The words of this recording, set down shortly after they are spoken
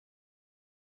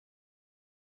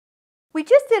We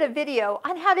just did a video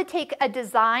on how to take a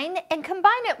design and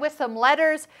combine it with some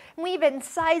letters, and we even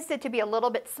sized it to be a little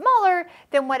bit smaller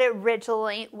than what it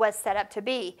originally was set up to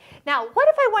be. Now, what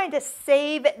if I wanted to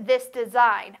save this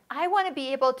design? I want to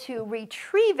be able to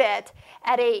retrieve it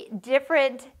at a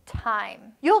different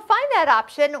time. You'll find that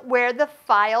option where the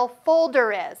file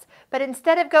folder is, but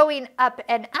instead of going up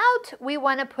and out, we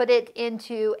want to put it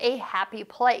into a happy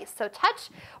place. So touch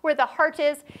where the heart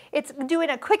is. It's doing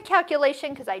a quick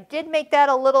calculation because I did make that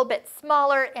a little bit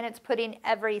smaller, and it's putting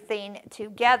everything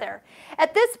together.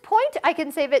 At this point, I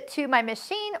can save it to my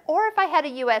machine, or if I had a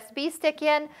USB stick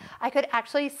in, I could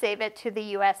actually save it to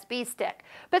the USB stick.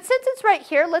 But since it's right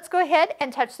here, let's go ahead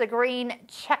and touch the green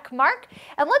check mark,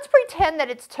 and let's pretend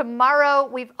that it's tomorrow.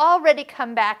 We've already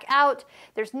come back out.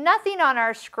 There's nothing on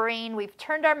our screen. We've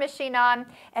turned our machine on,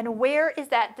 and where is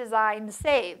that design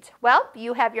saved? Well,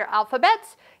 you have your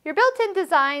alphabets, your built-in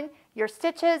design, your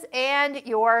stitches, and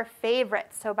your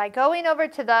favorites. So by going over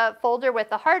to the folder with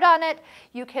the heart on it,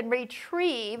 you can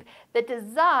retrieve the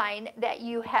design that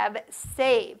you have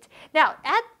saved. Now,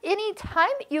 at any time,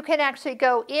 you can actually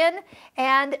go in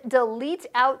and delete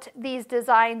out these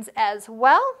designs as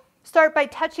well. Start by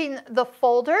touching the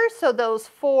folder so those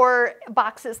 4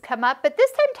 boxes come up, but this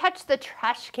time touch the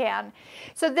trash can.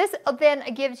 So this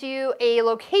then gives you a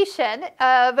location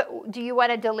of, do you want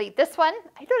to delete this one?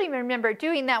 I don't even remember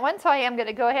doing that one, so I am going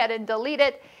to go ahead and delete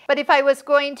it. But if I was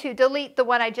going to delete the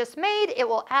one I just made, it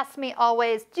will ask me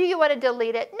always, do you want to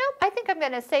delete it? Nope, I think I'm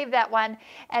going to save that one,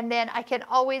 and then I can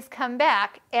always come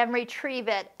back and retrieve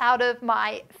it out of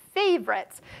my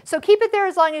favorites. So keep it there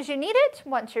as long as you need it.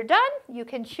 Once you're done, you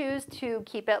can choose to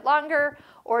keep it longer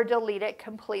or delete it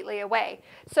completely away.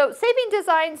 So saving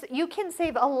designs, you can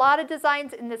save a lot of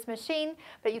designs in this machine,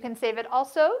 but you can save it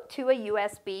also to a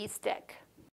USB stick.